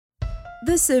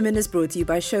This sermon is brought to you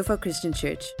by Shofar Christian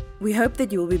Church. We hope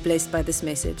that you will be blessed by this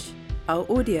message. Our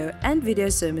audio and video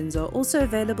sermons are also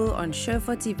available on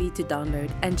Shofar TV to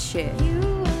download and share.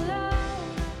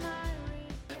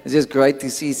 It's just great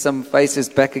to see some faces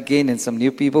back again and some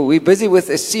new people. We're busy with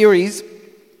a series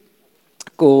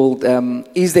called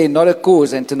Is There Not a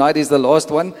Cause? And tonight is the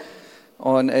last one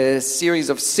on a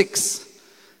series of 6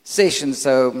 sessions.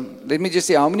 So let me just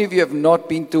say, how many of you have not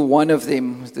been to one of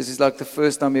them? This is like the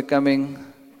first time you're coming.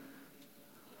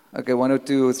 Okay, 1 or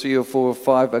 2 or 3 or 4 or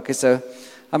 5. Okay, so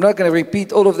I'm not going to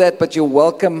repeat all of that, but you're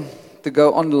welcome to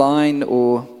go online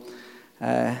or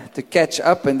to catch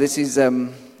up. And this is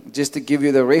just to give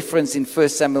you the reference in 1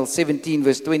 Samuel 17,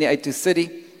 verse 28 to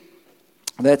 30.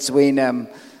 That's when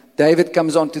David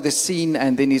comes onto the scene,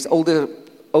 and then his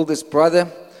oldest brother,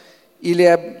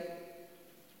 Eliab,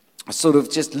 sort of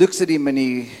just looks at him and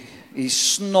he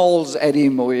snarls at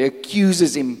him, or he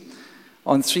accuses him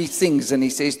on 3 things. And he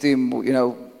says to him, you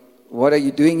know, what are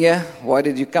you doing here? Why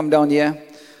did you come down here?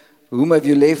 Whom have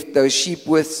you left those sheep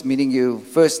with? Meaning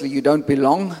firstly, you don't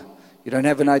belong. You don't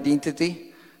have an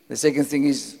identity. The second thing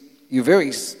is you're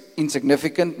very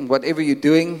insignificant. And whatever you're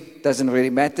doing doesn't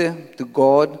really matter to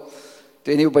God,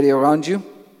 to anybody around you.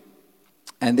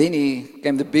 And then he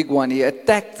came the big one. He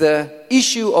attacked the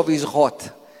issue of his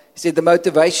heart. He said, the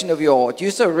motivation of your heart.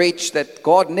 You're so rich that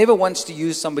God never wants to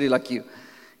use somebody like you.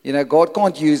 You know, God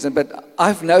can't use them. But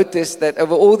I've noticed that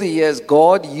over all the years,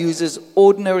 God uses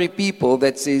ordinary people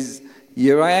that says,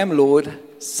 here I am, Lord,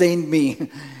 send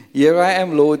me. Here I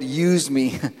am, Lord, use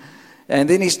me. And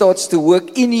then he starts to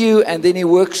work in you, and then he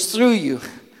works through you.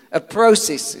 A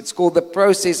process. It's called the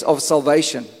process of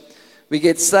salvation. We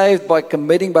get saved by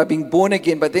committing, by being born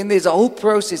again. But then there's a whole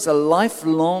process, a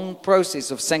lifelong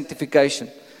process of sanctification.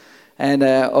 And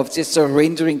of just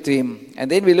surrendering to Him.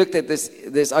 And then we looked at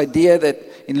this idea that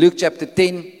in Luke chapter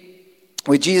 10,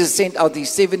 where Jesus sent out these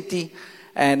 70,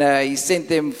 and He sent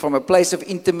them from a place of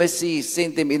intimacy. He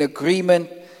sent them in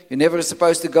agreement. You're never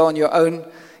supposed to go on your own.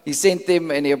 He sent them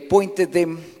and He appointed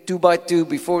them 2 by 2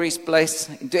 before His place,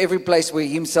 into every place where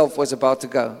He Himself was about to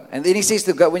go. And then He says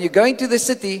to go, when you're going to the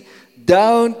city,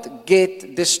 don't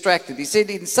get distracted. He said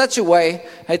in such a way,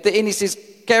 at the end He says,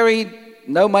 carry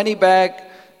no money bag,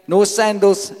 nor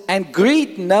sandals, and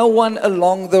greet no one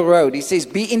along the road. He says,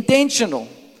 be intentional.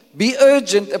 Be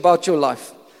urgent about your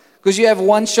life. Because you have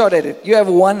one shot at it. You have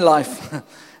one life.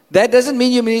 That doesn't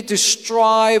mean you need to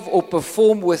strive or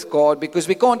perform with God, because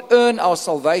we can't earn our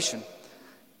salvation.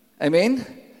 Amen?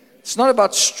 It's not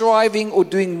about striving or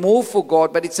doing more for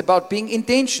God, but it's about being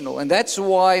intentional. And that's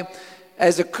why,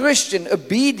 as a Christian,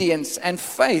 obedience and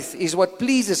faith is what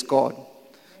pleases God.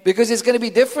 Because it's going to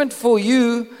be different for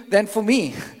you than for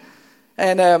me.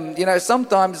 And, you know,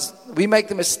 sometimes we make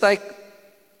the mistake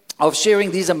of sharing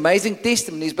these amazing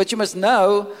testimonies. But you must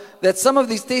know that some of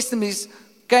these testimonies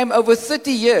came over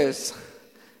 30 years.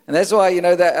 And that's why, you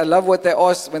know, that I love what they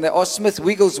asked when they asked Smith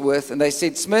Wigglesworth. And they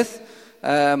said, Smith,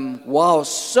 wow,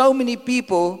 so many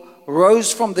people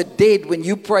rose from the dead when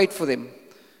you prayed for them.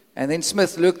 And then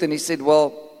Smith looked and he said,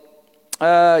 well,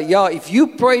 yeah, if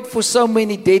you prayed for so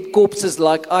many dead corpses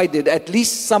like I did, at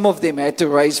least some of them had to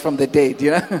rise from the dead,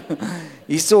 you know.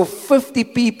 He saw 50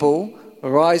 people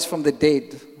rise from the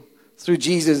dead through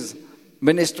Jesus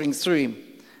ministering through him.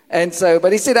 And so,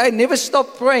 but he said, I never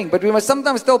stop praying. But we must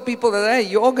sometimes tell people that, hey,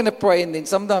 you are going to pray, and then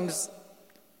sometimes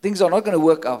things are not going to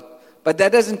work out. But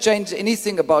that doesn't change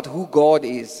anything about who God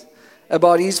is,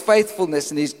 about His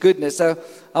faithfulness and His goodness. So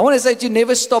I want to say to you,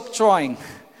 never stop trying.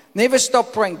 Never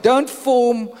stop praying. Don't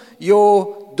form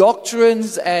your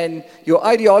doctrines and your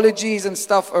ideologies and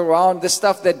stuff around the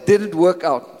stuff that didn't work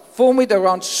out. Form it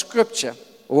around Scripture,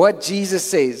 what Jesus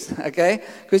says, okay?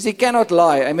 Because He cannot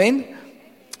lie, amen?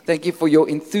 Thank you for your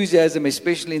enthusiasm,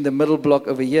 especially in the middle block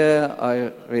over here.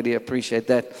 I really appreciate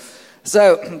that.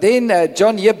 So then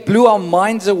John here blew our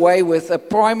minds away with a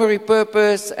primary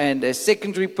purpose and a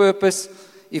secondary purpose.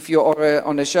 If you are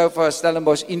on a Shofar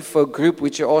Stellenbosch info group,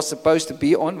 which you are supposed to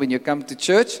be on when you come to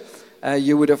church,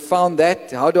 you would have found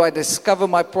that. How do I discover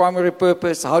my primary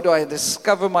purpose? How do I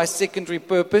discover my secondary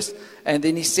purpose? And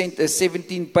then he sent a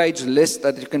 17-page list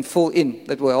that you can fill in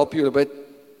that will help you a bit.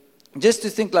 Just to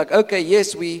think like, okay,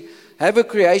 yes, we have a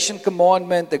creation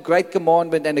commandment, a great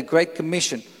commandment, and a great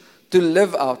commission to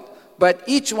live out. But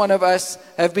each one of us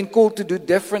have been called to do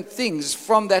different things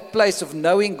from that place of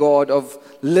knowing God, of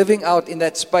living out in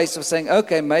that space of saying,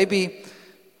 okay, maybe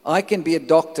I can be a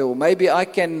doctor, or maybe I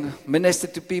can minister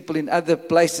to people in other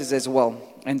places as well.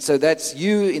 And so that's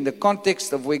you in the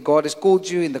context of where God has called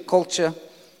you, in the culture.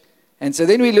 And so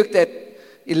then we looked at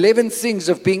 11 things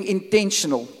of being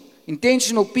intentional.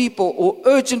 intentional people, or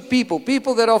urgent people,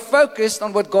 people that are focused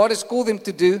on what God has called them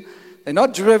to do. They're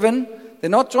not driven. They're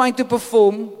not trying to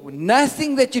perform.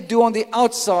 Nothing that you do on the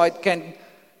outside can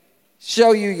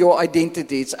show you your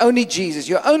identity. It's only Jesus.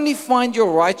 You only find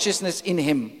your righteousness in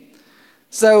Him.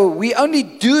 So we only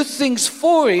do things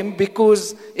for Him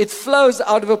because it flows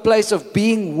out of a place of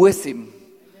being with Him.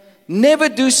 Never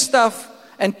do stuff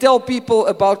and tell people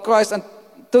about Christ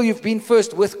until you've been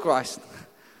first with Christ.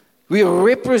 We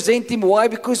represent Him. Why?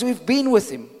 Because we've been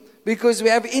with Him. Because we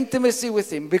have intimacy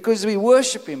with Him. Because we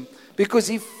worship Him. Because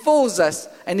He fills us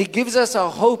and He gives us a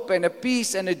hope and a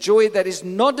peace and a joy that is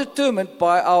not determined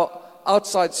by our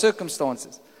outside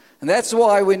circumstances. And that's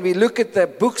why when we look at the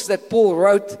books that Paul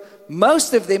wrote,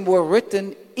 most of them were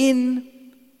written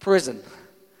in prison.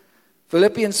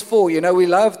 Philippians 4, we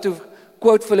love to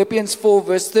quote Philippians 4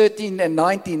 verse 13 and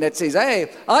 19 that says,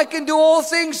 hey, I can do all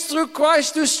things through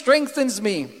Christ who strengthens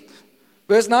me.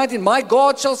 Verse 19, my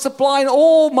God shall supply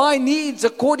all my needs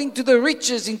according to the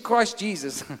riches in Christ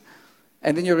Jesus.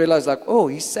 And then you realize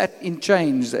he sat in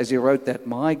chains as he wrote that.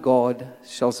 My God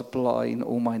shall supply in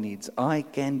all my needs. I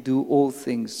can do all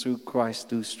things through Christ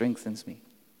who strengthens me.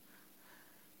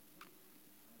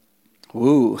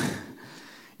 Woo.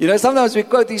 Sometimes we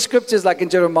quote these scriptures like in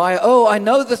Jeremiah. Oh, I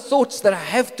know the thoughts that I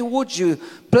have towards you.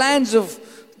 Plans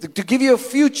to give you a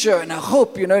future and a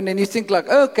hope, and then you think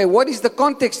okay, what is the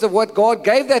context of what God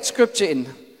gave that scripture in?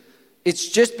 It's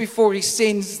just before He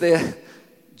sends the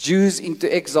Jews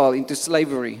into exile, into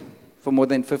slavery for more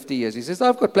than 50 years. He says,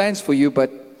 I've got plans for you,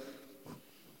 but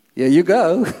here you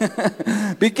go.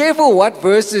 Be careful what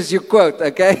verses you quote,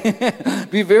 okay?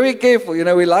 Be very careful.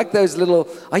 We like those little,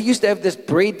 I used to have this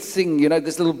bread thing,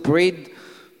 this little bread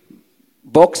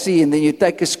boxy, and then you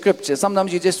take a scripture.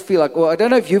 Sometimes you just feel I don't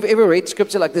know if you've ever read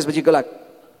scripture like this, but you go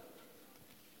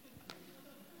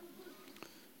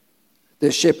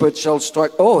the shepherd shall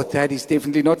strike. Oh, that is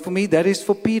definitely not for me. That is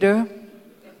for Peter.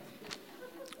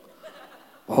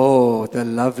 Oh, the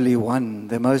lovely one,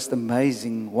 the most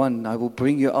amazing one. I will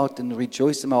bring you out and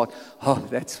rejoice in my heart. Oh,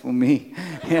 that's for me.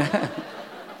 Yeah.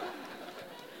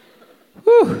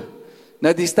 Whew.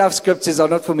 No, these tough scriptures are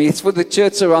not for me. It's for the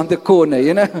church around the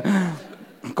corner,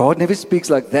 God never speaks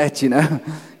like that,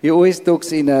 He always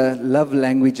talks in love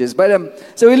languages.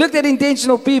 But so we looked at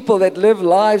intentional people that live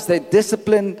lives, they're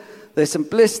disciplined, they're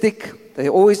simplistic, they're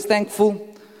always thankful.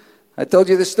 I told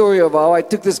you the story of how I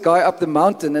took this guy up the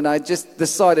mountain and I just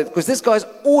decided, because this guy's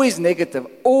always negative,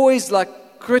 always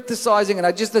criticizing, and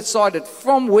I just decided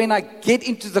from when I get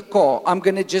into the car, I'm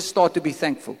going to just start to be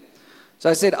thankful. So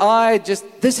I said,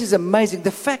 this is amazing,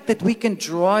 the fact that we can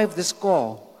drive this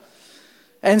car.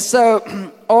 And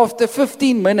so after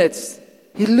 15 minutes,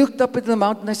 he looked up at the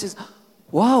mountain and I says,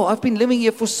 wow, I've been living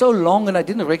here for so long and I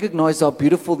didn't recognize how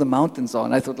beautiful the mountains are.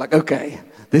 And I thought okay,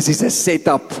 this is a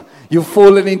setup. You've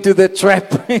fallen into the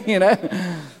trap,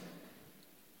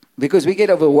 Because we get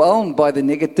overwhelmed by the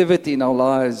negativity in our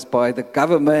lives, by the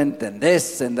government and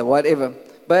this and the whatever.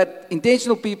 But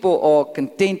intentional people are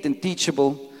content and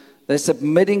teachable. They're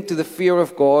submitting to the fear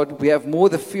of God. We have more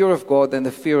the fear of God than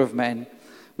the fear of man.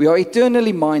 We are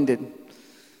eternally minded.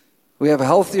 We have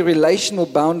healthy relational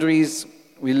boundaries.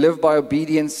 We live by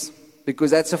obedience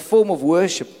because that's a form of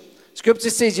worship.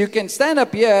 Scripture says you can stand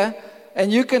up here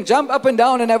and you can jump up and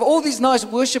down and have all these nice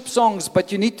worship songs,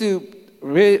 but you need to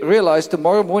realize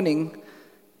tomorrow morning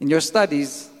in your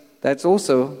studies, that's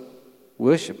also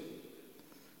worship.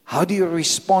 How do you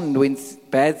respond when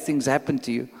bad things happen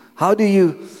to you? How do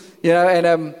you,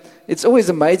 it's always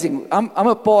amazing. I'm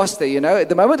a pastor, At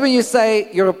the moment when you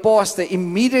say you're a pastor,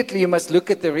 immediately you must look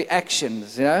at the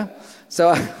reactions,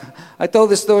 So I told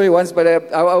the story once, but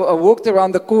I walked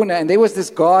around the corner and there was this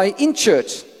guy in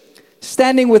church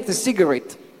standing with a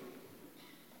cigarette.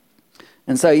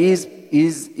 And so he's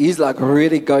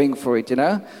really going for it,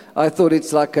 I thought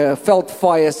it's like a felt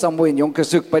fire somewhere in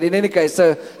Jonkershoek. But in any case,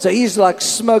 so he's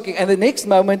smoking. And the next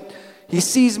moment, he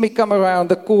sees me come around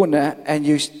the corner and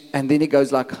then he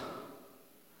goes then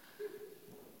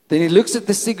he looks at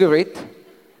the cigarette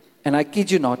and I kid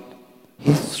you not,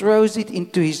 he throws it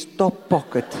into his top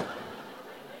pocket.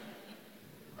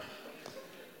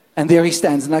 And there he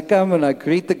stands. And I come and I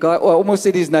greet the guy. Oh, I almost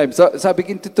said his name. So I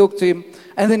begin to talk to him.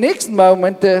 And the next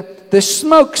moment, the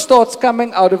smoke starts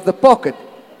coming out of the pocket.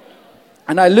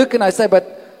 And I look and I say,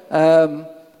 but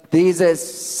there's a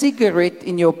cigarette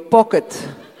in your pocket.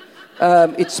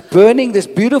 It's burning this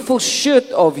beautiful shirt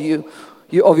of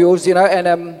yours,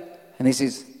 And he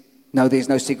says, no, there's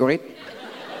no cigarette.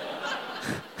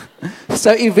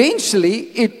 So eventually,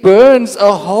 it burns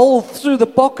a hole through the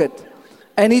pocket.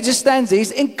 And he just stands there.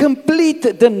 He's in complete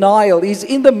denial. He's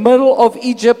in the middle of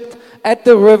Egypt. at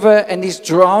the river and he's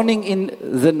drowning in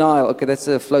the Nile. Okay, that's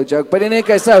a flow joke. But in any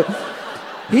case, so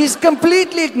he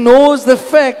completely ignores the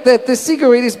fact that the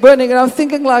cigarette is burning. And I'm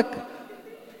thinking like,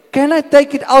 can I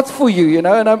take it out for you, you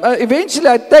know? And eventually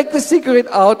I take the cigarette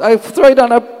out, I throw it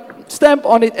on, I stamp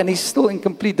on it, and he's still in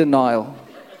complete denial.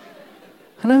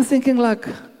 And I'm thinking like,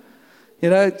 you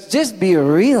know, just be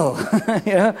real,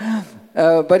 you know?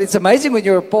 But it's amazing when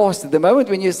you're a pastor. The moment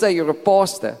when you say you're a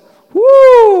pastor,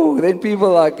 whoo, then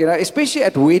people like, you know, especially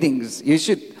at weddings, you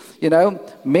should, you know,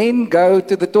 men go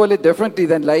to the toilet differently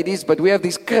than ladies, but we have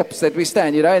these crypts that we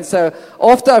stand, you know, and so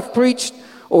after I've preached,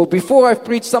 or before I've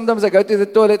preached, sometimes I go to the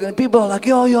toilet and people are like,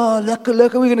 yo, look,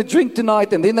 are we going to drink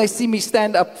tonight? And then they see me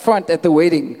stand up front at the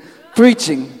wedding,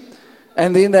 preaching,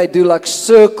 and then they do like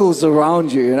circles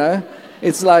around you, you know.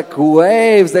 It's like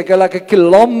waves. They go like a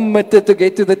kilometer to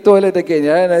get to the toilet again,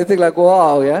 yeah. And I think like,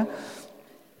 wow, yeah.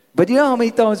 But you know how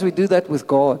many times we do that with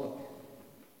God?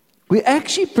 We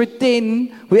actually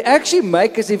pretend, we actually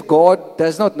make as if God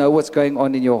does not know what's going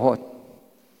on in your heart.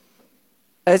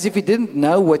 As if He didn't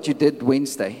know what you did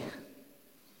Wednesday.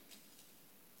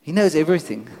 He knows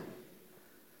everything.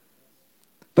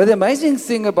 But the amazing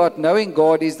thing about knowing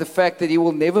God is the fact that He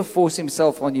will never force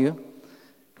Himself on you.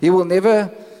 He will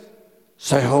never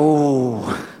say,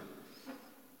 oh.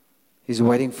 He's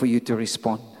waiting for you to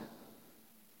respond.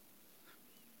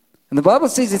 And the Bible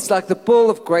says it's like the pearl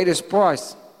of greatest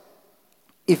price.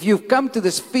 If you've come to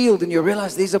this field and you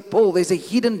realize there's a pearl, there's a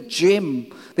hidden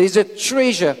gem, there's a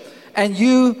treasure, and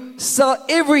you sell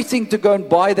everything to go and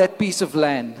buy that piece of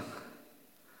land,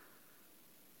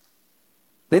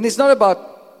 then it's not about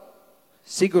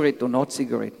cigarette or not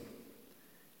cigarette.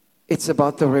 It's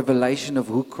about the revelation of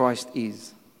who Christ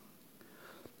is.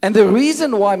 And the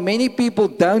reason why many people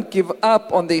don't give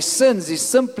up on their sins is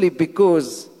simply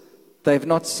because they've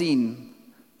not seen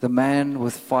the man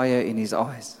with fire in his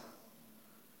eyes.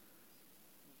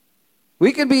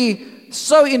 We can be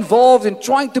so involved in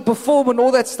trying to perform and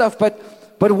all that stuff, but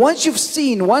once you've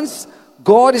seen, once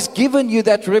God has given you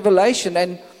that revelation,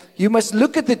 and you must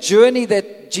look at the journey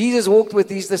that Jesus walked with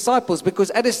His disciples, because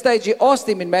at a stage He asked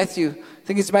them in Matthew, I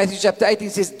think it's Matthew chapter 8, He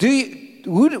says,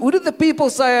 who did the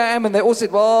people say I am? And they all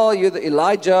said, well, you're the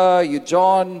Elijah, you're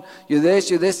John, you're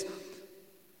this.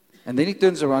 And then He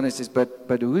turns around and says, but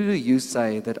who do you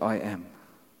say that I am?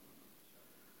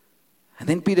 And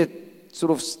then Peter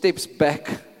sort of steps back.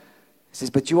 He says,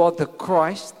 but you are the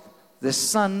Christ, the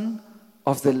Son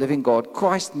of the living God.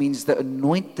 Christ means the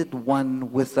anointed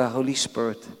one with the Holy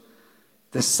Spirit.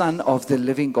 The Son of the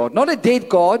living God. Not a dead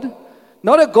God.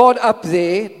 Not a God up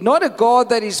there. Not a God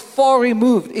that is far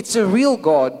removed. It's a real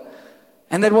God.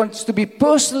 And that wants to be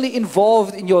personally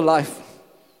involved in your life.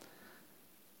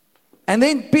 And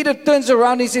then Peter turns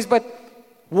around and he says, but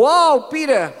wow,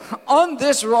 Peter, on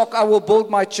this rock I will build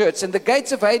my church, and the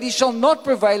gates of Hades shall not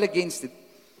prevail against it.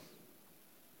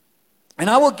 And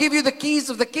I will give you the keys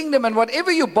of the kingdom, and whatever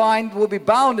you bind will be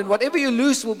bound, and whatever you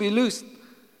loose will be loosed.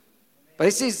 But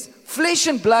he says, flesh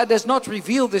and blood does not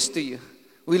reveal this to you.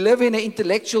 We live in an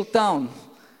intellectual town.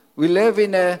 We live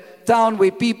in a town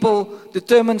where people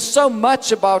determine so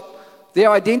much about their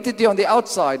identity on the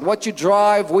outside. What you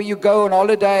drive, where you go on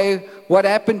holiday, what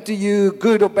happened to you,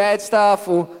 good or bad stuff.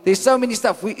 Or there's so many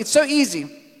stuff. It's so easy.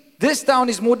 This town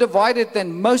is more divided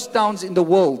than most towns in the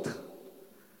world.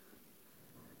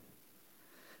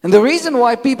 And the reason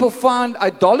why people find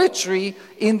idolatry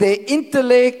in their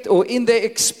intellect or in their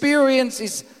experience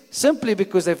is simply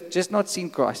because they've just not seen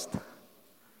Christ.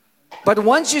 But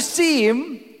once you see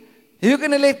Him, you're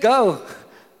going to let go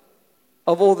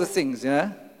of all the things, you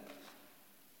know.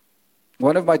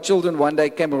 One of my children one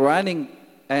day came running,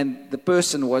 and the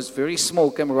person was very small,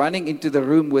 came running into the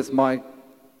room with my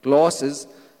glasses,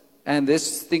 and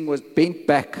this thing was bent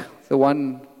back. The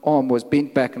one arm was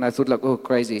bent back, and I thought like, oh,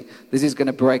 crazy. This is going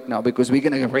to break now because we're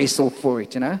going to wrestle for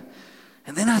it, you know.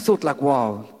 And then I thought like,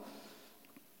 wow,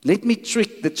 let me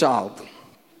trick the child.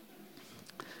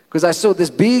 Because I saw this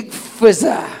big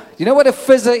fizzer. You know what a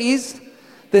fizzer is?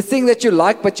 The thing that you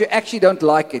like, but you actually don't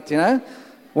like it, you know.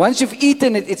 Once you've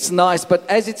eaten it, it's nice, but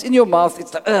as it's in your mouth,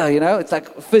 it's like, you know, it's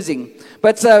like fizzing.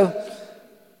 But so,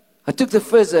 I took the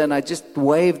fizzer and I just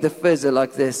waved the fizzer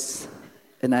like this.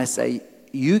 And I say,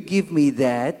 you give me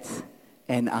that,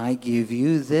 and I give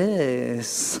you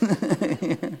this.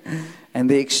 And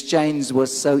the exchange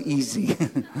was so easy.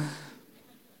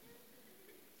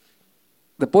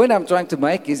 The point I'm trying to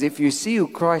make is if you see who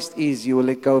Christ is, you will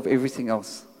let go of everything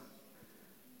else.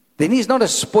 Then He's not a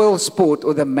spoil sport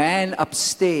or the man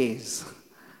upstairs.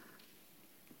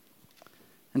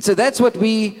 And so that's what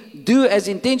we do as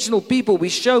intentional people. We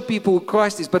show people who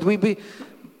Christ is. But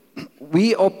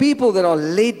we are people that are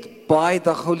led by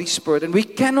the Holy Spirit. And we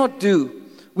cannot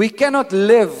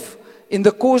live in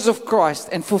the cause of Christ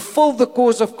and fulfill the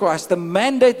cause of Christ, the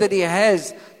mandate that He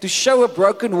has to show a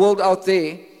broken world out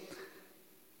there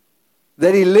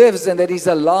that He lives and that He's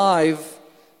alive,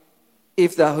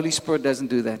 if the Holy Spirit doesn't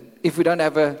do that. If we don't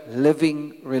have a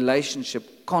living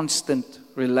relationship, constant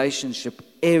relationship,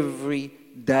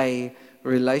 everyday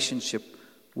relationship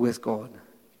with God.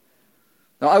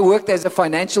 Now, I worked as a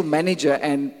financial manager,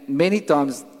 and many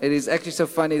times, it is actually so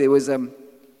funny, there was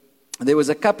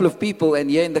a couple of people, and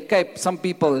here in the Cape, some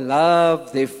people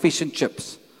love their fish and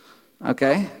chips.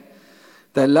 Okay?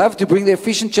 They love to bring their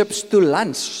fish and chips to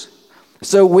lunch.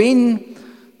 So when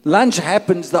lunch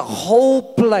happens, the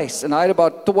whole place, and I had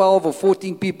about 12 or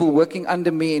 14 people working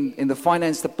under me in the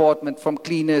finance department, from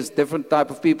cleaners, different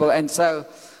type of people, and so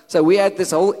we had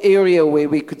this whole area where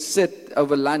we could sit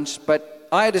over lunch, but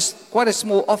I had quite a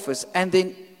small office, and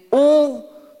then all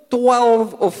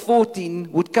 12 or 14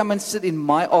 would come and sit in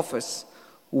my office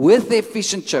with their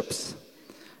fish and chips.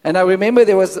 And I remember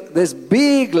there was this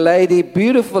big lady,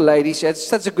 beautiful lady. She had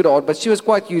such a good heart, but she was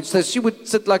quite huge. So she would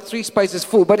sit like 3 spaces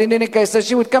full. But in any case, so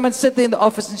she would come and sit there in the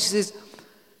office, and she says,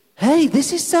 "Hey,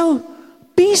 this is so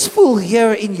peaceful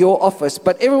here in your office."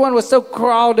 But everyone was so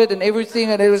crowded and everything,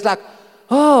 and it was like,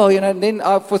 oh, and then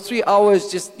for 3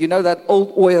 hours, just, that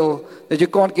old oil that you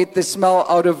can't get the smell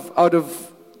out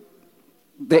of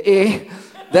the air,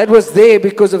 that was there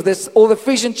because of this, all the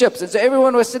fish and chips. And so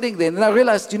everyone was sitting there. And then I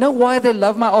realized, do you know why they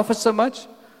love my office so much?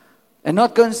 And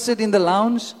not go and sit in the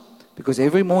lounge? Because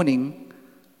every morning,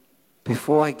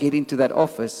 before I get into that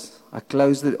office, I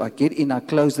close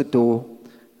the door,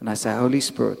 and I say, "Holy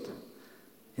Spirit,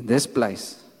 in this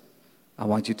place, I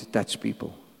want you to touch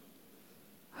people.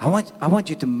 I want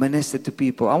you to minister to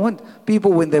people. I want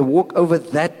people, when they walk over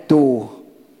that door,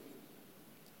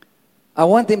 I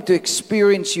want them to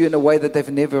experience you in a way that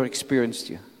they've never experienced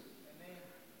you."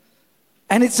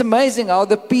 And it's amazing how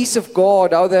the peace of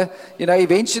God,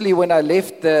 eventually when I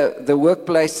left the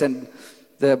workplace, and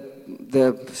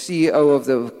the CEO of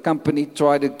the company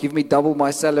tried to give me double my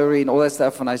salary and all that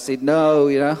stuff, and I said, "No,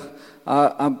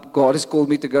 God has called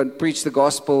me to go and preach the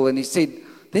gospel." And he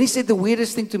said the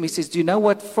weirdest thing to me. He says, "Do you know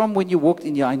what? From when you walked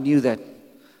in here, I knew that."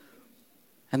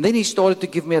 And then he started to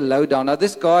give me a lowdown. Now,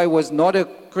 this guy was not a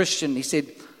Christian. He said,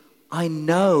 "I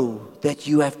know that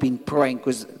you have been praying,"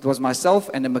 because it was myself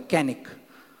and a mechanic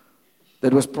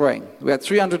that was praying. We had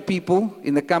 300 people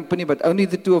in the company, but only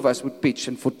the 2 of us would pitch.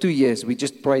 And for 2 years, we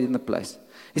just prayed in the place.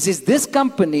 He says, "This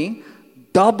company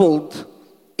doubled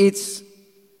its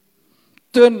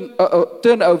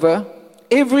turnover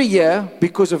every year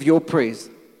because of your prayers."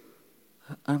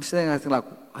 I'm sitting there like,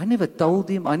 I never told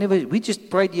him. We just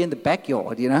prayed here in the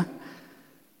backyard, And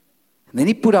then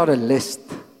he put out a list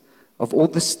of all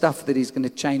the stuff that he's going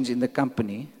to change in the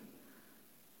company.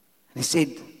 And he said,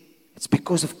 "It's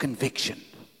because of conviction."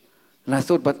 And I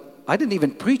thought, but I didn't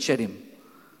even preach at him.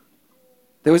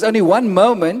 There was only one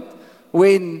moment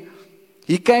when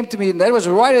he came to me, and that was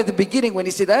right at the beginning, when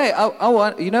he said, "Hey, I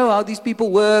want, you know how these people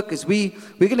work is we're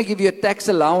going to give you a tax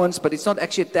allowance, but it's not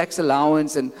actually a tax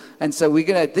allowance, and so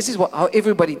this is how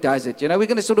everybody does it.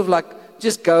 We're going to sort of like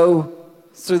just go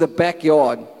through the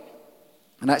backyard."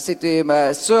 And I said to him,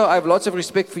 "Sir, I have lots of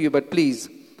respect for you, but please,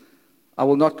 I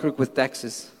will not crook with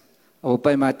taxes. I will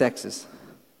pay my taxes."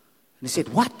 And he said,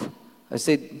 "What?" I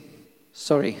said,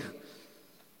 "Sorry."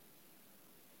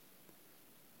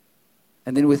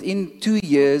 And then within 2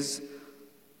 years,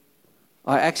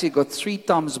 I actually got 3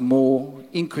 times more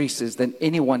increases than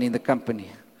anyone in the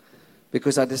company,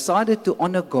 because I decided to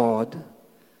honor God,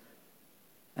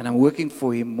 and I'm working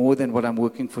for Him more than what I'm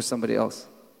working for somebody else.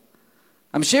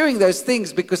 I'm sharing those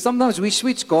things because sometimes we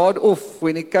switch God off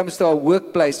when it comes to our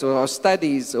workplace or our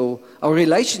studies or our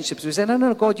relationships. We say,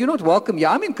 no, God, you're not welcome here.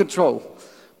 I'm in control.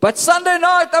 But Sunday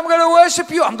night, I'm going to worship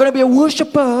you. I'm going to be a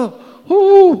worshiper.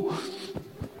 Ooh.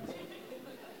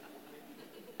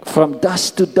 From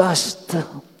dust to dust.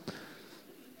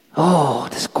 Oh,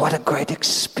 that's quite a great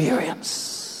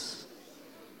experience.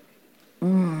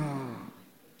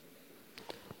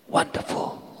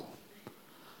 Wonderful.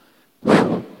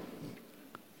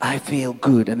 I feel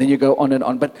good. And then you go on and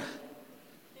on. But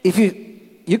if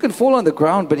you can fall on the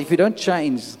ground, but if you don't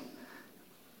change.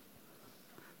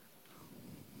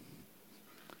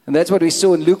 And that's what we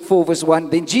saw in Luke 4 verse 1.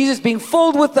 Then Jesus, being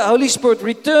filled with the Holy Spirit,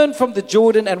 returned from the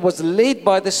Jordan and was led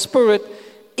by the Spirit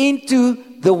into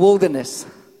the wilderness.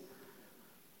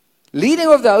 Leading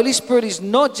of the Holy Spirit is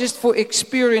not just for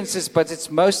experiences, but it's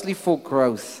mostly for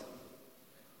growth.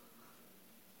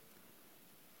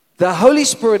 The Holy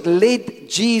Spirit led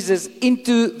Jesus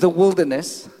into the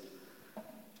wilderness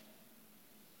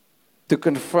to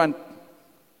confront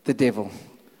the devil,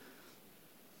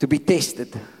 to be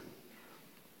tested.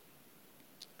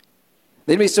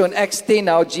 Then we saw in Acts 10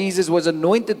 how Jesus was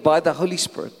anointed by the Holy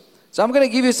Spirit. So I'm going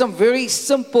to give you some very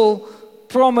simple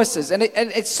promises. And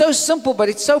it's so simple, but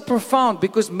it's so profound,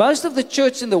 because most of the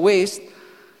church in the West,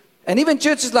 and even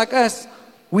churches like us,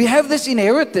 we have this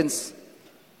inheritance.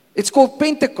 It's called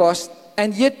Pentecost,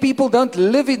 and yet people don't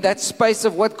live in that space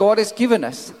of what God has given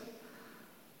us.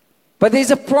 But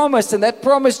there's a promise, and that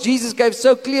promise Jesus gave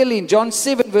so clearly in John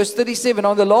 7 verse 37.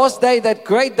 On the last day, that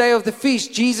great day of the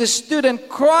feast, Jesus stood and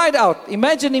cried out.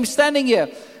 Imagine him standing here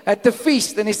at the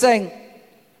feast, and he's saying,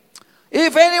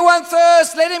 if anyone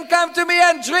thirsts, let him come to me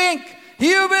and drink.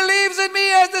 He who believes in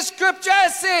me, as the scripture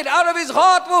has said, out of his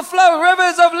heart will flow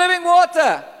rivers of living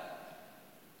water.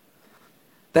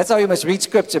 That's how you must read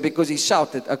scripture, because he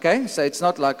shouted, okay? So it's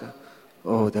not like,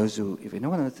 oh, those who, if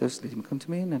anyone thirsts, let him come to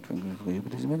me and drink.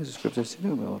 The scripture has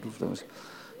said,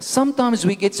 sometimes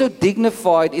we get so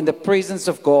dignified in the presence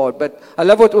of God, but I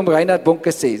love what Reinhard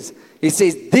Bonke says. He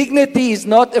says, dignity is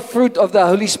not a fruit of the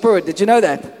Holy Spirit. Did you know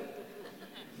that?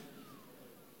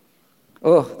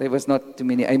 Oh, there was not too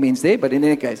many amens there, but in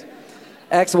any case.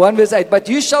 Acts 1 verse 8, but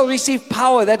you shall receive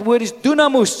power. That word is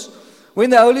dunamis. When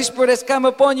the Holy Spirit has come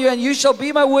upon you, and you shall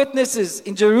be my witnesses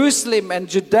in Jerusalem and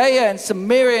Judea and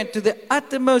Samaria and to the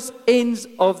uttermost ends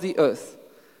of the earth.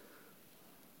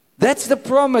 That's the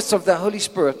promise of the Holy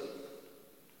Spirit.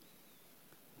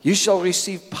 You shall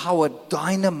receive power,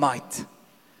 dynamite,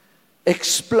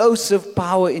 explosive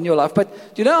power in your life.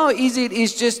 But do you know how easy it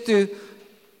is just to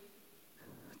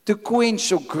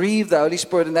quench or grieve the Holy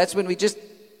Spirit? And that's when we just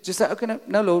say, okay,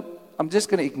 no, Lord, I'm just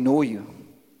going to ignore you.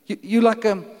 You're like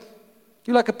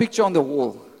a picture on the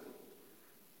wall.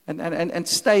 And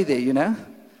stay there, you know.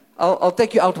 I'll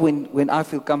take you out when I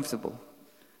feel comfortable.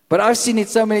 But I've seen it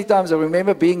so many times. I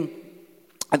remember being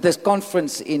at this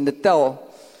conference in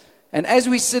Natal, and as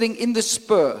we're sitting in the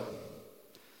spur,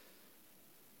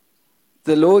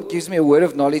 the Lord gives me a word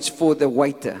of knowledge for the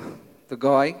waiter, the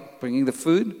guy bringing the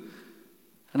food.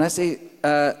 And I say,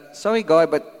 sorry, guy,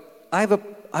 but I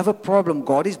have a problem.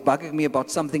 God is bugging me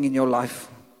about something in your life.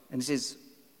 And he says,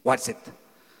 what's it?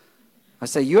 I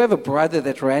say, you have a brother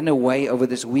that ran away over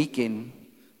this weekend.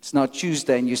 It's now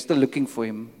Tuesday, and you're still looking for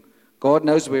him. God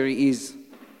knows where he is.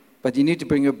 But you need to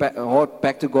bring your heart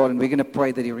back to God, and we're going to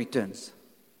pray that he returns.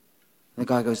 And the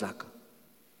guy goes like,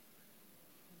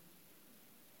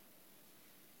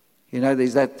 you know,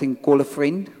 there's that thing called a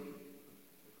friend.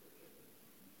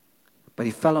 But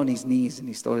he fell on his knees and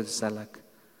he started to say like,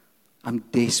 I'm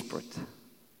desperate.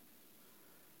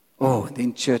 Oh,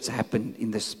 then church happened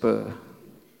in the spur.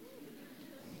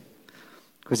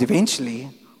 Because eventually,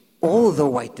 all the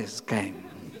waiters came.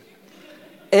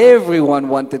 Everyone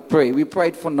wanted prayer. We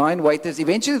prayed for 9 waiters.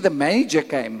 Eventually, the manager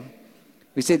came.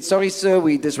 We said, sorry, sir,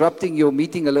 we're disrupting your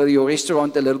meeting a little, your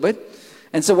restaurant a little bit.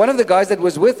 And so one of the guys that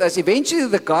was with us, eventually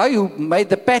the guy who made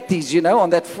the patties, you know, on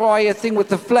that fryer thing with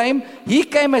the flame, he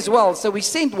came as well. So we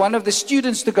sent one of the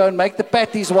students to go and make the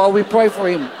patties while we pray for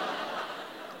him.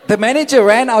 The manager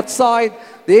ran outside.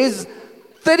 There's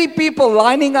 30 people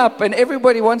lining up and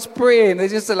everybody wants prayer. And they're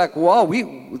just like, wow,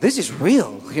 this is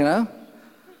real, you know.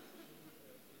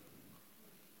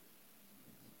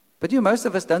 But most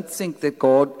of us don't think that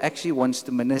God actually wants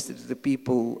to minister to the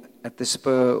people at the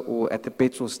spur or at the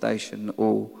petrol station,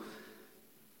 or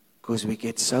because we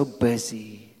get so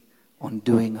busy on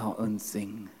doing our own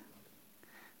thing.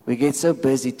 We get so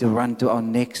busy to run to our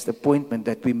next appointment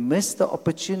that we miss the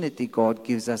opportunity God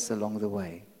gives us along the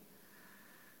way.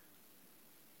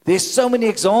 There's so many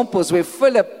examples where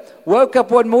Philip woke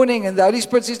up one morning and the Holy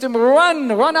Spirit says to him,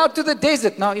 run out to the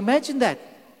desert. Now imagine that.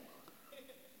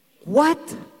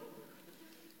 What?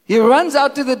 He runs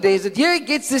out to the desert. Here he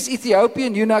gets this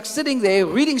Ethiopian eunuch sitting there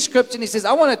reading scripture, and he says,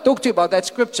 I want to talk to you about that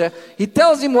scripture. He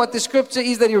tells him what the scripture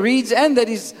is that he reads and that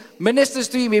he ministers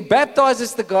to him. He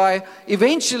baptizes the guy.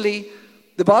 Eventually,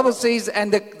 the Bible says,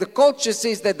 and the culture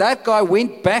says that guy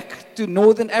went back to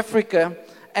northern Africa,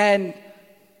 and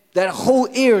that whole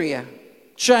area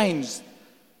changed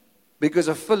because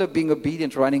of Philip being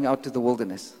obedient, running out to the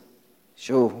wilderness.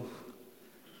 Sure.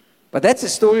 But that's the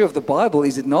story of the Bible,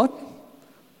 is it not?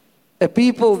 A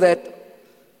people that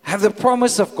have the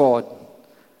promise of God.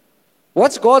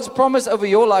 What's God's promise over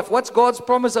your life? What's God's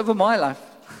promise over my life?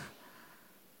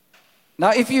 Now,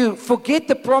 if you forget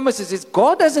the promises,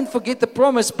 God doesn't forget the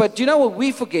promise, but do you know what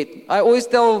we forget? I always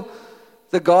tell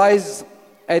the guys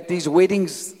at these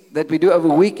weddings that we do over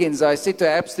weekends, I said to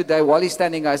Abs today while he's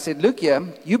standing, I said, look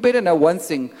here, you better know one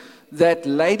thing, that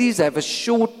ladies have a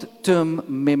short-term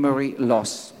memory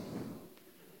loss.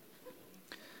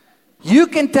 You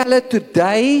can tell her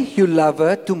today you love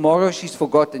her, tomorrow she's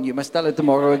forgotten. You must tell her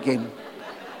tomorrow again.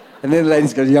 And then the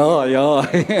ladies go, yeah.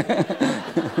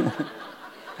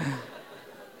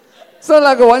 It's not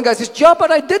like one guy says, yeah,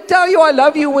 but I did tell you I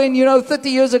love you when, 30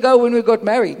 years ago when we got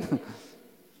married.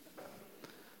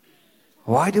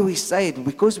 Why do we say it?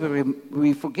 Because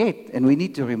we forget, and we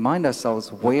need to remind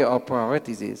ourselves where our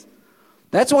priorities is.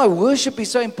 That's why worship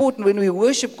is so important. When we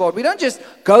worship God, we don't just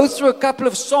go through a couple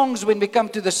of songs when we come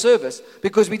to the service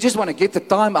because we just want to get the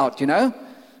time out,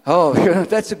 Oh,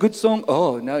 that's a good song.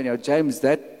 Oh, no, James,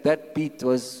 that beat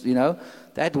was,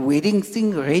 that wedding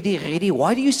thing, ready.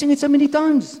 Why do you sing it so many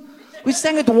times? We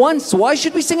sang it once. Why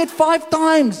should we sing it 5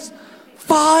 times?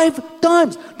 5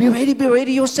 times. Be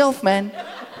ready yourself, man.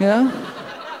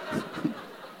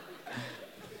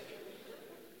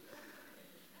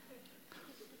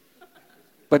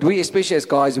 But we, especially as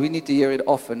guys, we need to hear it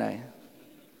often,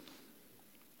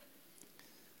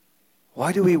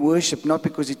 Why do we worship? Not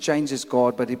because it changes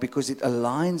God, but because it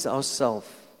aligns ourselves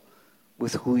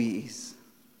with who He is.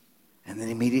 And then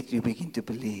immediately you begin to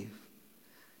believe.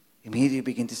 Immediately you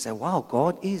begin to say, wow,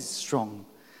 God is strong.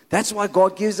 That's why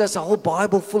God gives us a whole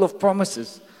Bible full of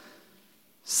promises.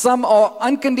 Some are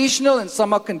unconditional and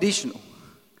some are conditional.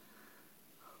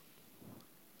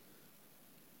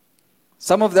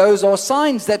 Some of those are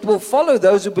signs that will follow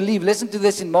those who believe. Listen to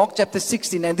this in Mark chapter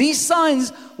 16. And these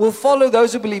signs will follow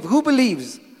those who believe. Who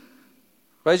believes?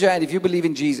 Raise your hand if you believe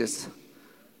in Jesus.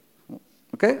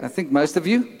 Okay, I think most of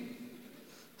you.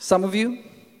 Some of you.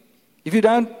 If you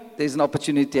don't, there's an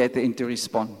opportunity at the end to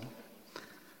respond.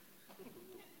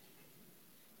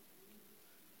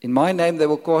 In my name they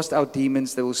will cast out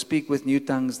demons, they will speak with new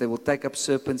tongues, they will take up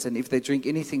serpents, and if they drink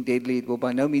anything deadly, it will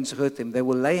by no means hurt them. They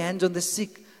will lay hands on the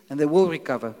sick, and they will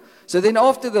recover. So then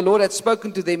after the Lord had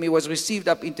spoken to them, He was received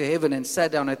up into heaven and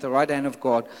sat down at the right hand of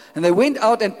God. And they went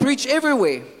out and preached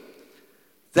everywhere.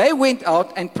 They went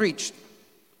out and preached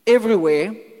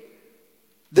everywhere.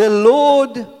 The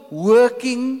Lord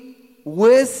working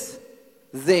with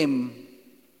them.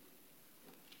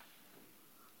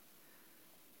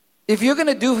 If you're going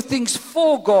to do things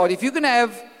for God, if you're going to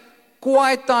have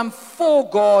quiet time for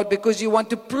God because you want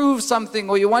to prove something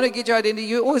or you want to get your identity,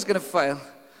 you're always going to fail.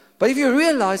 But if you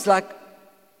realize,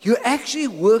 you're actually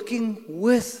working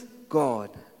with God.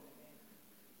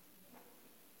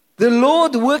 The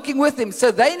Lord working with Him.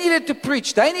 So they needed to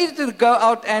preach. They needed to go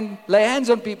out and lay hands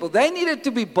on people. They needed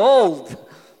to be bold.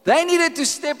 They needed to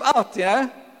step out,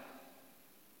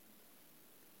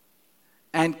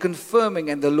 and confirming,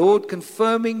 and the Lord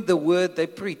confirming the word they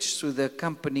preached through the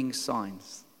accompanying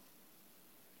signs.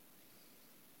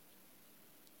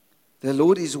 The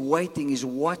Lord is waiting, He's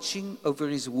watching over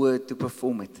His word to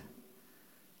perform it.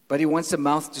 But He wants a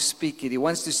mouth to speak it. He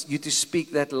wants you to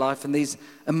speak that life. And there's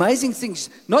amazing things.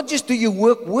 Not just do you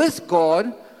work with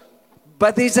God,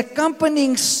 but there's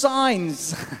accompanying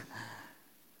signs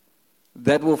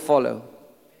that will follow.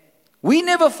 We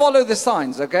never follow the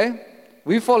signs, okay?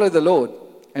 We follow the Lord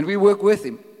and we work with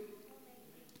Him.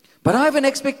 But I have an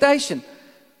expectation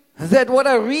that what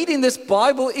I read in this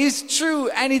Bible is true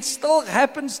and it still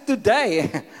happens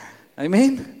today.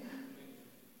 Amen?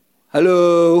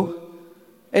 Hello?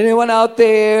 Anyone out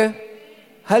there?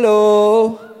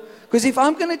 Hello? Because if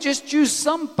I'm going to just choose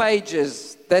some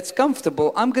pages that's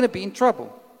comfortable, I'm going to be in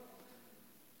trouble.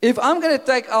 If I'm going to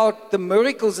take out the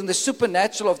miracles and the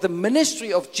supernatural of the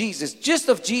ministry of Jesus, just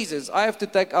of Jesus, I have to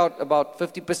take out about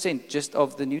 50% just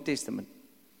of the New Testament.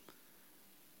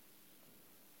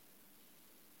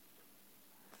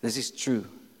 This is true.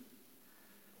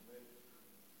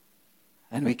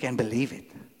 And we can believe it.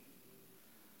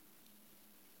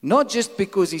 Not just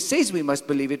because He says we must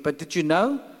believe it, but did you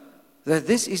know that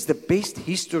this is the best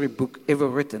history book ever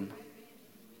written?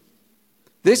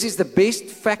 This is the best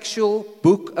factual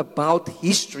book about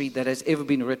history that has ever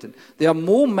been written. There are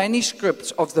more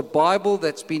manuscripts of the Bible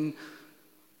that's been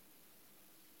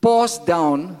passed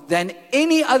down than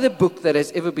any other book that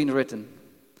has ever been written.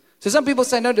 So some people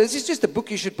say, no, this is just a book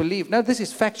you should believe. No, this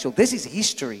is factual. This is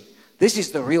history. This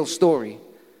is the real story.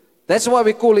 That's why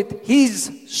we call it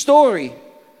His story.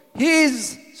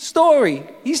 His story.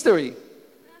 History.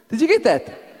 Did you get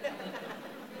that?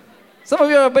 Some of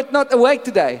you are a bit not awake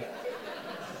today.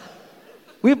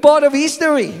 We're part of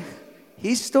history.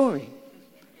 His story.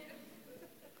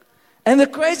 And the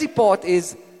crazy part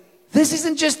is, this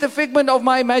isn't just a figment of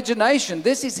my imagination.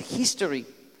 This is history.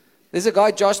 There's a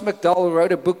guy, Josh McDowell, who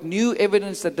wrote a book, New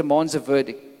Evidence That Demands a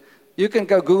Verdict. You can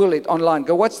go Google it online.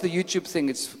 Go watch the YouTube thing.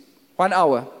 It's 1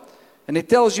 hour. And it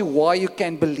tells you why you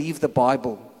can believe the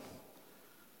Bible.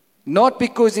 Not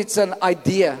because it's an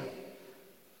idea,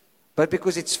 but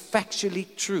because it's factually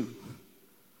true.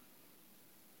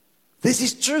 This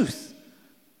is truth.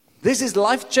 This is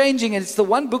life-changing, and it's the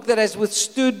one book that has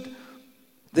withstood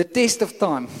the test of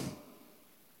time.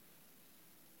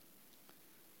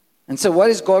 And so what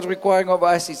is God requiring of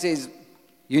us? He says,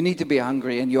 you need to be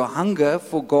hungry, and your hunger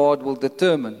for God will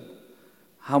determine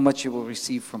how much you will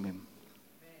receive from Him.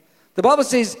 The Bible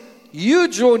says, you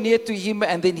draw near to Him,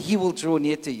 and then He will draw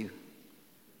near to you.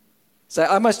 So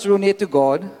I must draw near to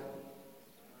God.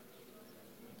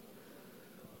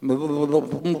 You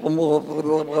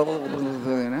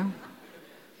know?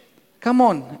 Come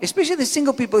on, especially the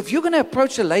single people. If you're going to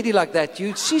approach a lady like that,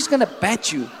 she's going to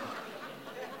bat you.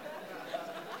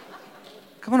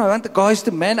 Come on, I want the guys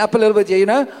to man up a little bit here, you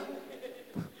know.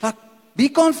 Like, be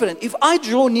confident. If I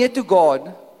draw near to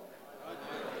God,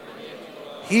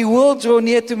 He will draw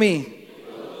near to me.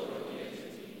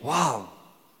 Wow.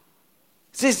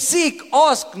 It says seek,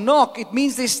 ask, knock. It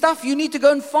means there's stuff you need to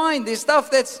go and find. There's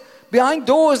stuff that's behind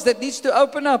doors that needs to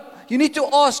open up. You need to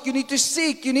ask, you need to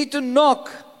seek, you need to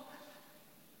knock.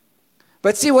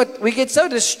 But see, what we get so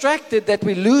distracted that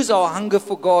we lose our hunger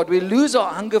for God. We lose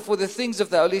our hunger for the things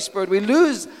of the Holy Spirit. We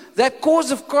lose that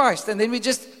cause of Christ, and then we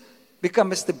just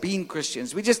become Mr. Bean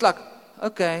Christians. We just like,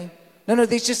 okay. No,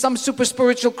 there's just some super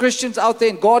spiritual Christians out there,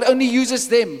 and God only uses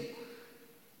them.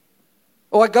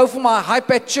 Or I go for my hype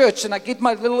at church, and I get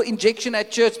my little injection at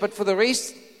church, but for the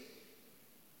rest,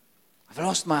 I've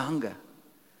lost my hunger.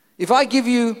 If I give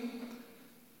you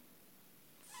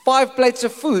 5 plates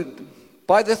of food,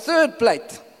 by the 3rd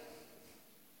plate,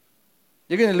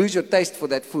 you're going to lose your taste for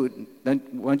that food.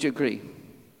 Won't you agree?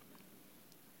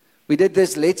 We did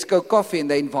this Let's Go Coffee, and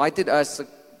they invited us,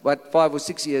 5 or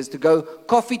 6 years, to go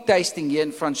coffee tasting here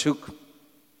in Franschhoek.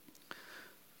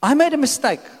 I made a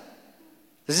mistake.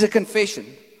 This is a confession.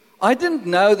 I didn't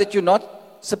know that you're not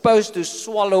supposed to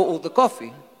swallow all the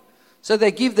coffee. So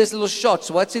they give this little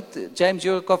shots. What's it, James,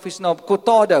 you're a coffee snob?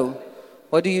 Cortado.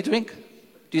 What do you drink?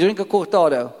 Do you drink a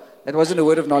Cortado? That wasn't a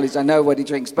word of knowledge. I know what he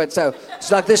drinks. But so, it's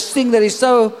like this thing that is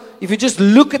so, if you just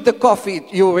look at the coffee,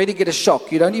 you already get a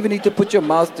shock. You don't even need to put your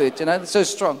mouth to it. You know, it's so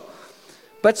strong.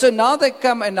 But so now they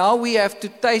come, and now we have to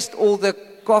taste all the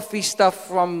coffee stuff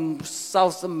from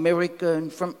South America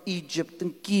and from Egypt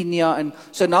and Kenya. And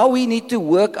so now we need to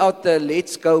work out the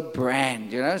Let's Go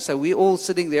brand, you know. So we're all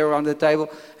sitting there around the table.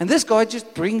 And this guy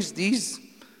just brings these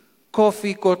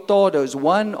coffee cortados,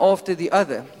 one after the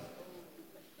other.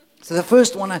 So the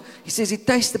first one, he says, it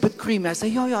tastes a bit creamy. I say,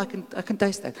 yeah, I can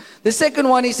taste that. The second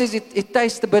one, he says, it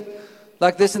tastes a bit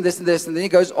like this and this and this. And then he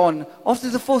goes on. After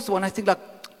the 4th one, I think like,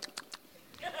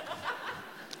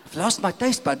 I've lost my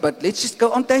taste bud, but let's just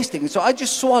go on tasting. So I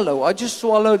just swallow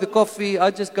the coffee. I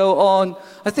just go on.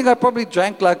 I think I probably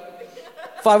drank like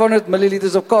 500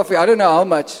 milliliters of coffee. I don't know how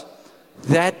much.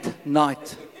 That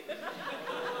night,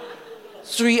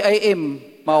 3 a.m.,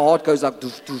 my heart goes like,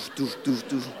 doof, doof, doof, doof,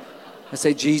 doof. I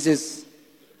say, Jesus,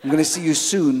 I'm going to see you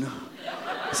soon.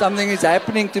 Something is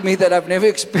happening to me that I've never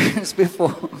experienced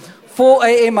before. 4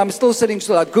 a.m., I'm still sitting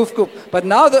still like goof, goof. But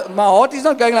now that my heart is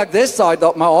not going like this side,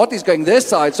 my heart is going this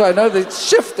side. So I know that it's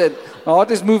shifted. My heart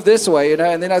has moved this way, you know.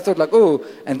 And then I thought like, oh,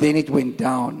 and then it went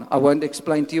down. I won't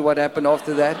explain to you what happened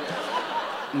after that.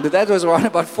 But that was around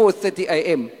about 4:30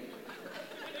 a.m.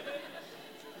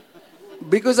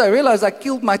 Because I realized I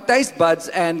killed my taste buds,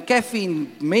 and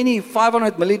caffeine, many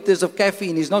 500 milliliters of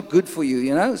caffeine is not good for you,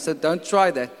 you know. So don't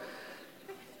try that.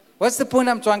 What's the point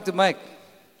I'm trying to make?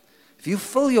 If you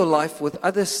fill your life with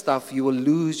other stuff, you will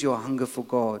lose your hunger for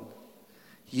God.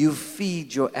 You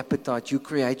feed your appetite. You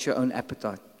create your own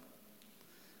appetite.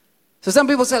 So some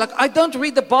people say, like, I don't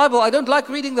read the Bible. I don't like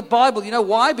reading the Bible. You know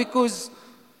why? Because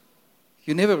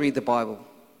you never read the Bible.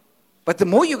 But the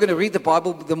more you're going to read the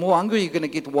Bible, the more hungry you're going to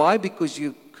get. Why? Because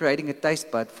you're creating a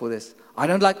taste bud for this. I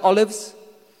don't like olives.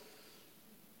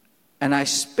 And I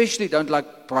especially don't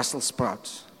like Brussels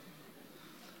sprouts.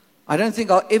 I don't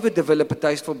think I'll ever develop a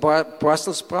taste for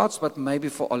Brussels sprouts, but maybe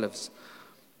for olives.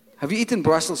 Have you eaten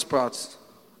Brussels sprouts?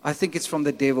 I think it's from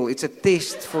the devil. It's a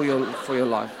test for your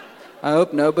life. I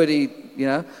hope nobody, you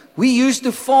know. We used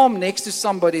to farm next to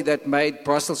somebody that made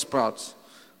Brussels sprouts.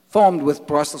 Farmed with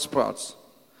Brussels sprouts.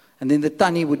 And then the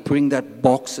tannie would bring that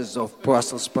boxes of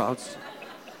Brussels sprouts.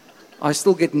 I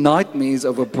still get nightmares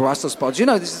over Brussels sprouts. You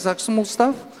know, this is like small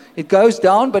stuff. It goes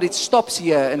down, but it stops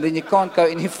here, and then you can't go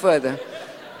any further.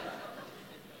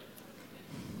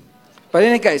 But in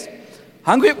any case,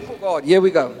 hungry for God. Here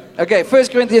we go. Okay, 1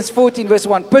 Corinthians 14, verse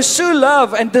 1. Pursue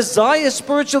love and desire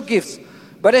spiritual gifts,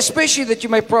 but especially that you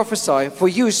may prophesy. For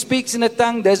you who speaks in a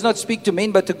tongue does not speak to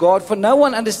men, but to God, for no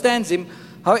one understands him.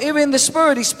 However, in the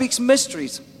Spirit he speaks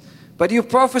mysteries. But he who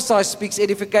prophesies speaks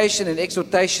edification and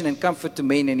exhortation and comfort to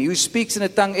men. And he who speaks in a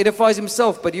tongue edifies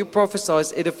himself, but he who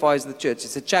prophesies edifies the church.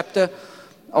 It's a chapter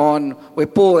on where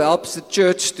Paul helps the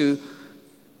church to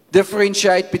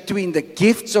differentiate between the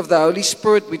gifts of the Holy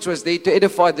Spirit, which was there to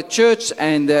edify the church,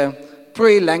 and the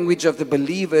prayer language of the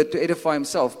believer to edify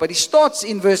himself. But he starts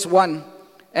in verse 1,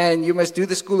 and you must do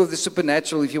the School of the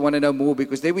Supernatural if you want to know more,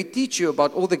 because there we teach you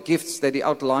about all the gifts that he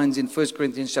outlines in 1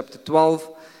 Corinthians chapter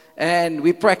 12. And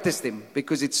we practice them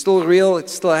because it's still real,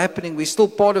 it's still happening. We're still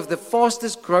part of the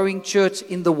fastest growing church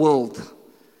in the world.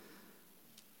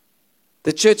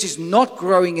 The church is not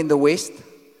growing in the West.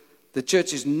 The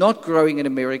church is not growing in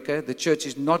America. The church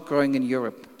is not growing in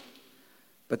Europe.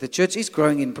 But the church is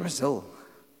growing in Brazil.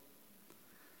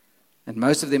 And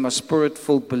most of them are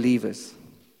spirit-filled believers.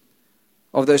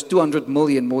 Of those 200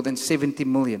 million, more than 70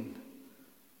 million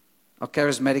are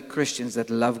charismatic Christians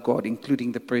that love God,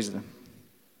 including the president.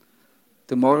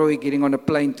 Tomorrow we're getting on a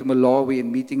plane to Malawi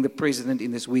and meeting the president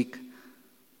in this week.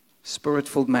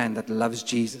 Spirit-filled man that loves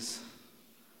Jesus.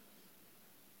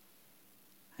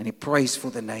 And he prays for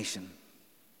the nation.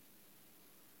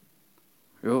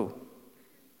 Oh.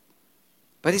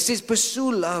 But he says,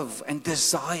 pursue love and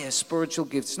desire spiritual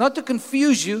gifts. Not to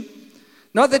confuse you.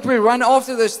 Not that we run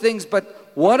after those things,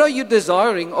 but what are you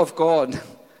desiring of God?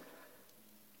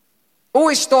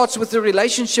 Always starts with a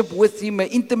relationship with him, an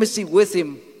intimacy with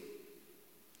him.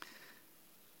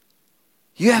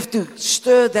 You have to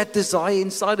stir that desire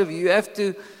inside of you. You have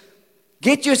to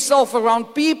get yourself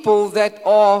around people that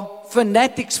are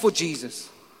fanatics for Jesus.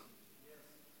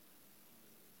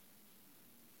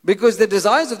 Because the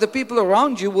desires of the people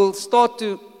around you will start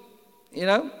to,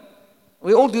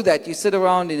 we all do that. You sit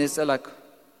around and it's like,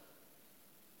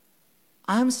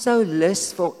 I'm so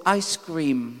lust for ice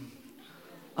cream.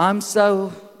 I'm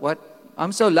so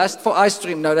lust for ice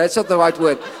cream. No, that's not the right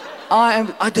word.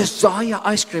 I desire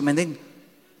ice cream. And then,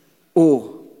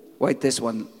 oh, wait, this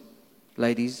one,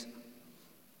 ladies.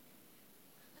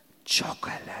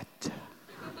 Chocolate.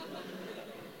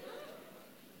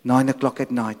 9 o'clock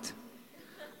at night.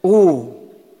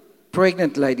 Oh,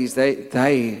 pregnant ladies,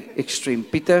 they extreme.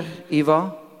 Peter,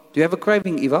 Eva, do you have a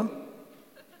craving, Eva?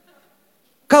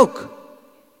 Coke.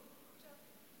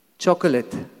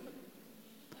 Chocolate.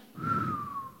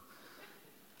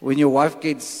 When your wife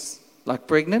gets like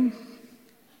pregnant,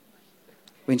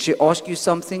 when she asks you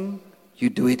something, you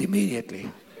do it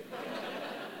immediately.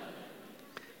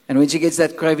 And when she gets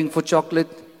that craving for chocolate,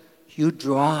 you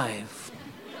drive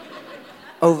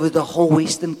over the whole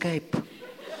Western Cape.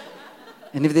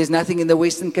 And if there's nothing in the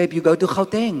Western Cape, you go to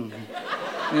Gauteng.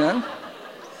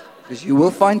 Because you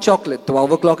will find chocolate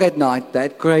 12 o'clock at night.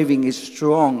 That craving is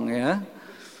strong, yeah?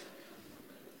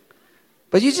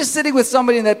 But you're just sitting with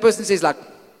somebody and that person says like,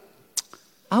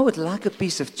 I would like a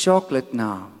piece of chocolate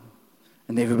now.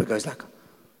 And everybody goes like,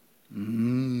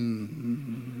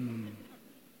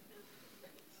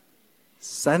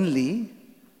 Suddenly,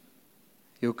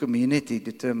 your community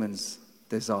determines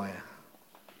desire.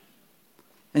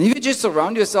 And if you just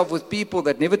surround yourself with people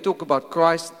that never talk about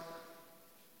Christ,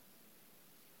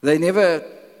 they never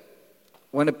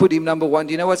want to put him number one,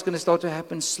 do you know what's going to start to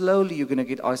happen? Slowly you're going to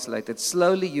get isolated.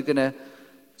 Slowly you're going to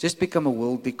just become a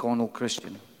worldly carnal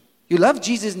Christian. You love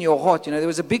Jesus in your heart. There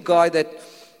was a big guy that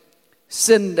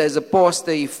sinned as a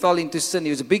pastor. He fell into sin.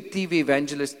 He was a big TV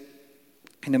evangelist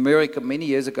in America many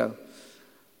years ago.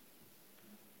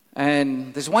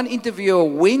 And this one interviewer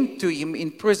went to him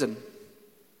in prison.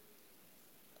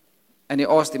 And he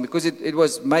asked him, because it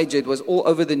was major, it was all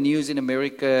over the news in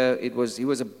America. He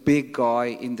was a big guy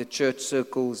in the church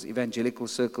circles, evangelical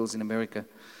circles in America.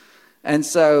 And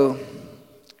so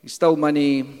he stole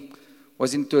money,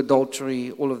 was into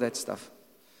adultery, all of that stuff.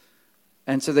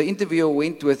 And so the interviewer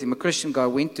went with him, a Christian guy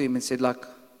went to him and said, like,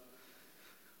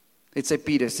 let's say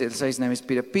Peter, let's say his name is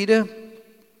Peter. Peter,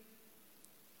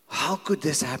 how could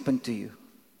this happen to you?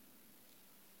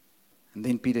 And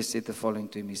then Peter said the following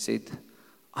to him. He said,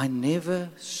 I never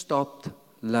stopped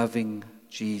loving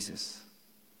Jesus.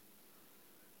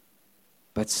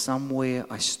 But somewhere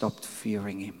I stopped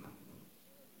fearing him.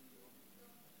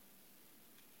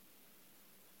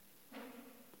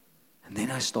 And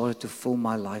then I started to fill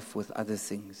my life with other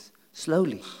things.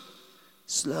 Slowly,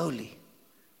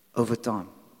 over time.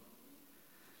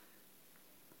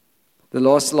 The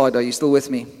last slide, are you still with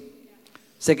me?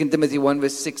 2 Timothy 1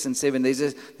 verse 6 and 7. There's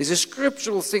a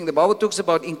scriptural thing. The Bible talks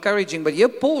about encouraging, but here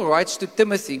Paul writes to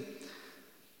Timothy.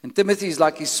 And Timothy is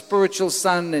like his spiritual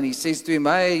son, and he says to him,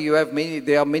 hey,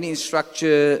 there are many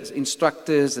instructors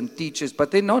and teachers,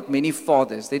 but there are not many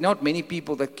fathers. There are not many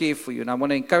people that care for you. And I want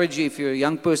to encourage you, if you're a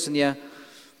young person here,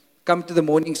 come to the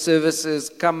morning services,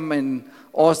 come and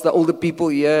ask the older people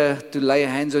here to lay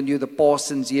hands on you, the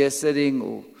Parsons here sitting,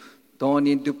 or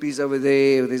Donnie and Duppies over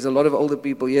there. There's a lot of older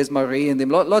people. Here's Marie and them.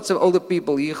 Lots of older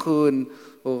people, Yichu and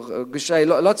Gushay,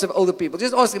 lots of older people.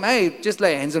 Just ask them, hey, just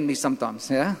lay hands on me sometimes,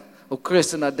 yeah? Or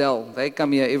Chris and Adele, they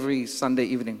come here every Sunday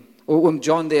evening. Or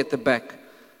John there at the back.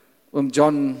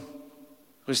 John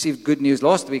received good news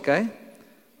last week, that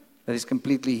he's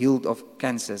completely healed of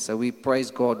cancer. So we praise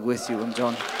God with you,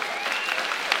 John.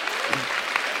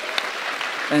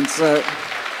 And so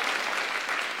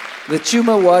the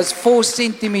tumor was 4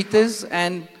 centimeters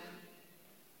and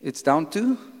it's down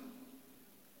to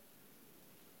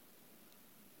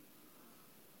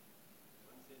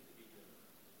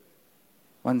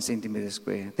 1 centimeter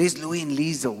square. There's Louis and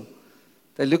Liesel.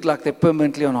 They look like they're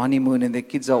permanently on honeymoon and their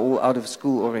kids are all out of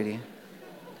school already.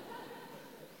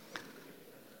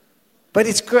 But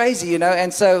it's crazy,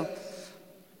 and so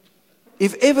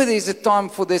if ever there's a time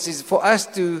for this, is for us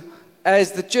to,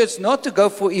 as the church, not to go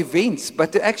for events,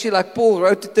 but to actually, like Paul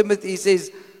wrote to Timothy, he says,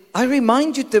 I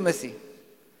remind you, Timothy,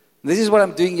 this is what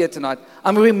I'm doing here tonight.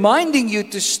 I'm reminding you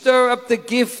to stir up the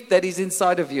gift that is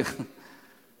inside of you.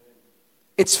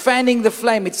 It's fanning the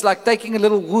flame. It's like taking a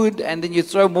little wood and then you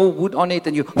throw more wood on it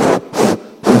and you...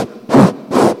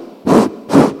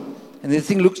 And the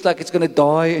thing looks like it's going to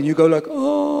die and you go like,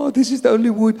 oh, this is the only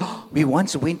wood. We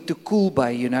once went to Cool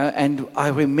Bay, and I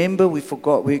remember we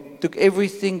forgot. We took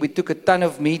everything. We took a ton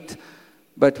of meat,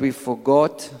 but we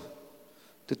forgot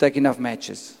to take enough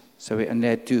matches. So we only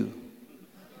had 2.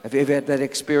 Have you ever had that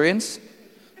experience?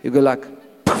 You go like,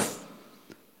 poof,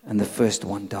 and the first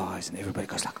one dies and everybody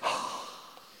goes like, oh.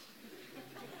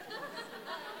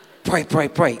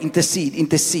 Pray, intercede, and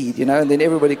then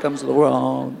everybody comes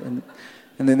around,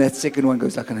 and then that second one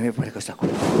goes like, and everybody goes like,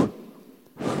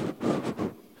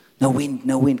 no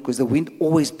wind, because the wind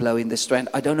always blows in the Strand.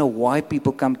 I don't know why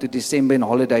people come to December and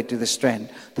holiday to the Strand.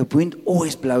 The wind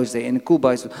always blows there, and the Cool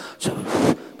Bay, so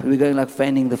we're going like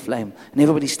fanning the flame, and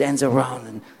everybody stands around,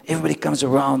 and everybody comes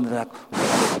around, and like,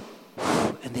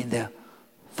 and then the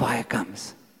fire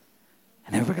comes,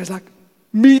 and everybody goes like,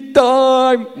 meat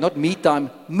time! Not meat time,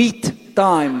 meat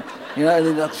time. And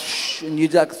then like, shh, and you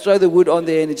like throw the wood on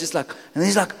there, and it's just like, and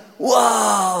he's like,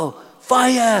 wow,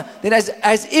 fire. Then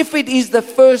as if it is the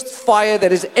first fire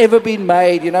that has ever been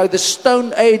made, the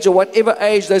Stone Age or whatever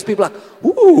age, those people are like,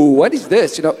 ooh, what is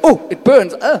this? Oh, it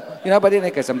burns. But in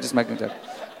any case, I'm just making a joke.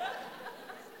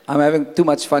 I'm having too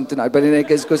much fun tonight, but in any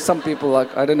case, because some people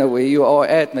like, I don't know where you are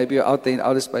at, maybe you're out there in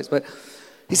outer space, but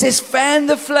he says, fan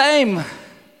the flame.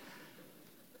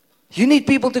 You need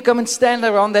people to come and stand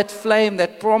around that flame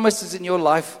that promises in your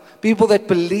life. People that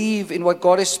believe in what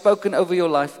God has spoken over your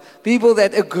life. People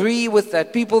that agree with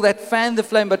that. People that fan the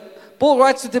flame. But Paul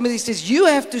writes to Timothy, he says, you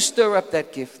have to stir up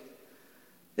that gift.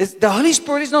 The Holy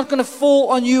Spirit is not going to fall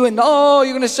on you and, you're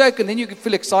going to shake and then you can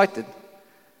feel excited.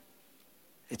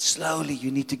 It's slowly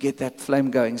you need to get that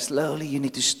flame going. Slowly you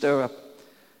need to stir up.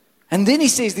 And then he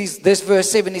says this verse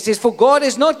 7, he says, for God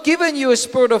has not given you a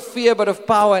spirit of fear, but of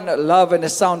power and love and a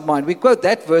sound mind. We quote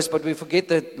that verse, but we forget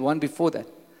the one before that.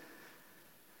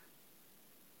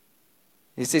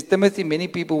 He says, Timothy, many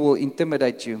people will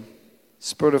intimidate you.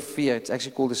 Spirit of fear, it's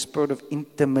actually called the spirit of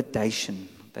intimidation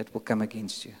that will come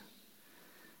against you.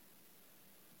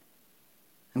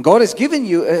 And God has given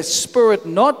you a spirit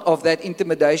not of that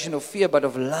intimidation or fear, but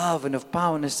of love and of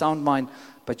power and a sound mind.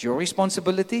 But your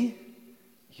responsibility,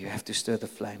 you have to stir the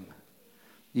flame.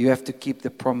 You have to keep the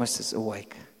promises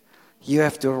awake. You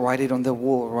have to write it on the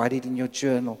wall, write it in your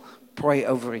journal, pray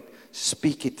over it,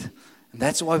 speak it. And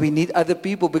that's why we need other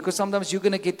people, because sometimes you're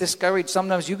going to get discouraged.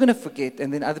 Sometimes you're going to forget.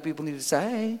 And then other people need to say,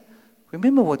 hey,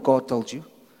 remember what God told you.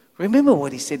 Remember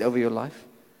what He said over your life.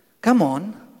 Come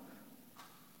on.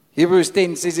 Hebrews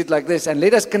 10 says it like this, and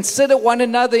let us consider one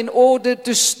another in order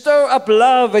to stir up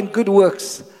love and good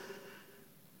works.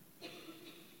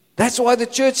 That's why the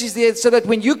church is there, so that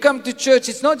when you come to church,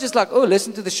 it's not just like, oh,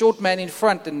 listen to the short man in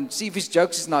front and see if his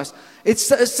jokes is nice. It's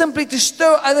simply to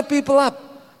stir other people up.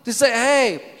 To say,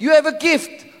 hey, you have a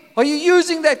gift. Are you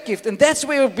using that gift? And that's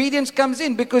where obedience comes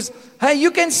in, because, hey, you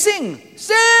can sing.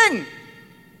 Sing!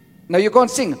 No, you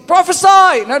can't sing.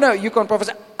 Prophesy! No, you can't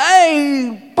prophesy.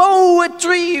 Hey,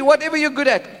 poetry, whatever you're good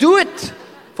at, do it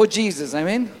for Jesus.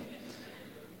 Amen.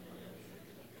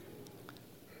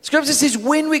 Scripture says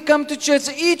when we come to church,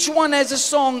 each one has a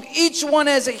song, each one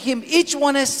has a hymn, each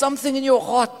one has something in your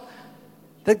heart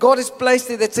that God has placed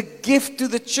there that's a gift to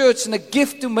the church and a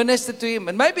gift to minister to Him.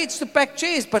 And maybe it's to pack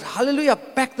chairs, but hallelujah,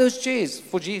 pack those chairs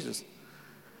for Jesus.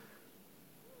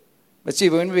 But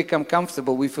see, when we become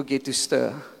comfortable, we forget to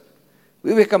stir.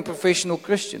 We become professional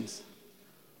Christians.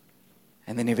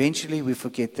 And then eventually we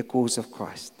forget the cause of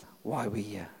Christ, why we're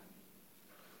here.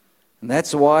 And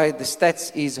that's why the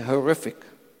stats is horrific.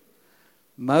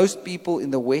 Most people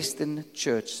in the Western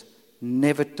church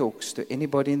never talks to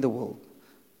anybody in the world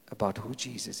about who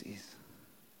Jesus is.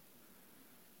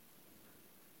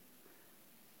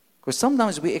 Because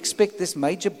sometimes we expect this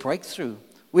major breakthrough.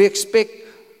 We expect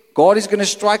God is going to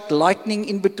strike lightning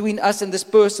in between us and this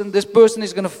person. This person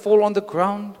is going to fall on the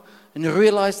ground and you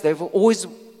realize they were always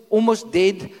almost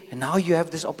dead, and now you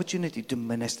have this opportunity to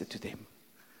minister to them.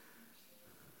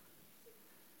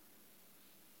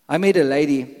 I met a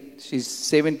lady, she's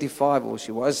 75, or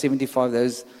she was 75,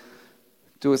 those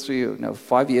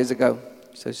 5 years ago.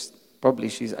 So probably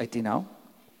she's 80 now.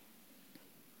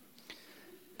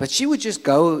 But she would just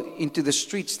go into the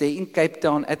streets there in Cape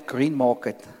Town at Green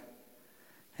Market.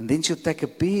 And then she'll take a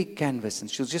big canvas and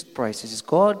she'll just pray. She says,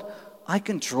 God, I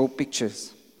can draw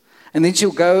pictures. And then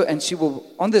she'll go and she will,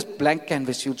 on this blank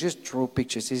canvas, she'll just draw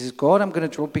pictures. She says, God, I'm going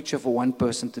to draw a picture for one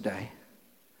person today.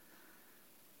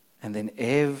 And then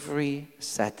every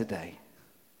Saturday,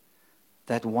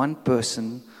 that one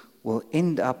person will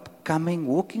end up coming,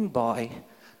 walking by,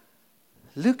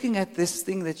 looking at this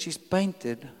thing that she's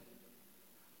painted,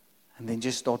 and then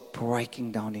just start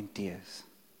breaking down in tears.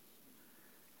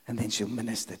 And then she'll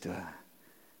minister to her.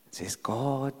 It says,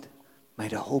 God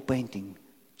made a whole painting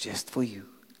just for you.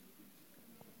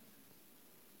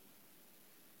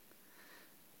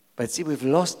 But see, we've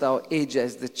lost our edge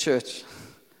as the church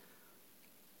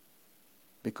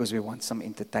because we want some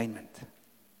entertainment.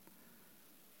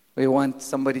 We want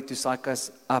somebody to psych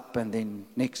us up, and then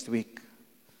next week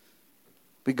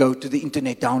we go to the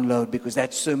internet download because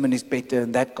that sermon is better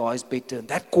and that guy is better and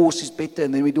that course is better,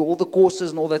 and then we do all the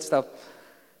courses and all that stuff.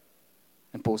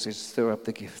 And Paul says, stir up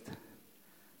the gift.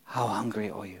 How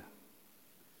hungry are you?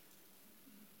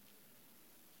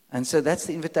 And so that's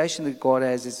the invitation that God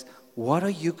has, is what are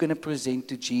you going to present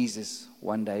to Jesus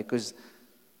one day? Because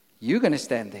you're going to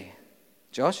stand there.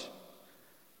 Josh,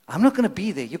 I'm not going to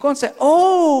be there. You can't say,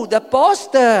 oh, the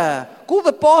pastor. Call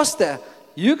the pastor.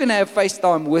 You're going to have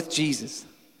FaceTime with Jesus.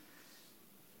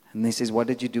 And he says, what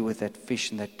did you do with that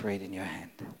fish and that bread in your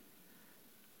hand?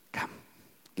 Come,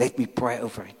 let me pray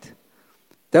over it.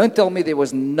 Don't tell me there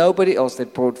was nobody else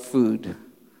that brought food.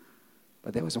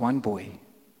 But there was one boy.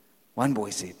 One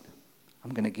boy said,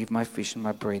 I'm going to give my fish and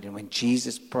my bread. And when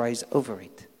Jesus prays over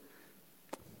it,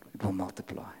 it will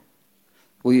multiply.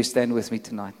 Will you stand with me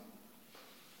tonight?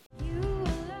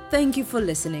 Thank you for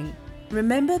listening.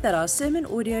 Remember that our sermon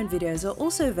audio and videos are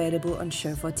also available on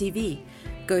Shofar TV.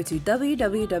 Go to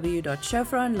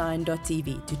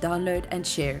www.shofaronline.tv to download and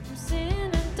share.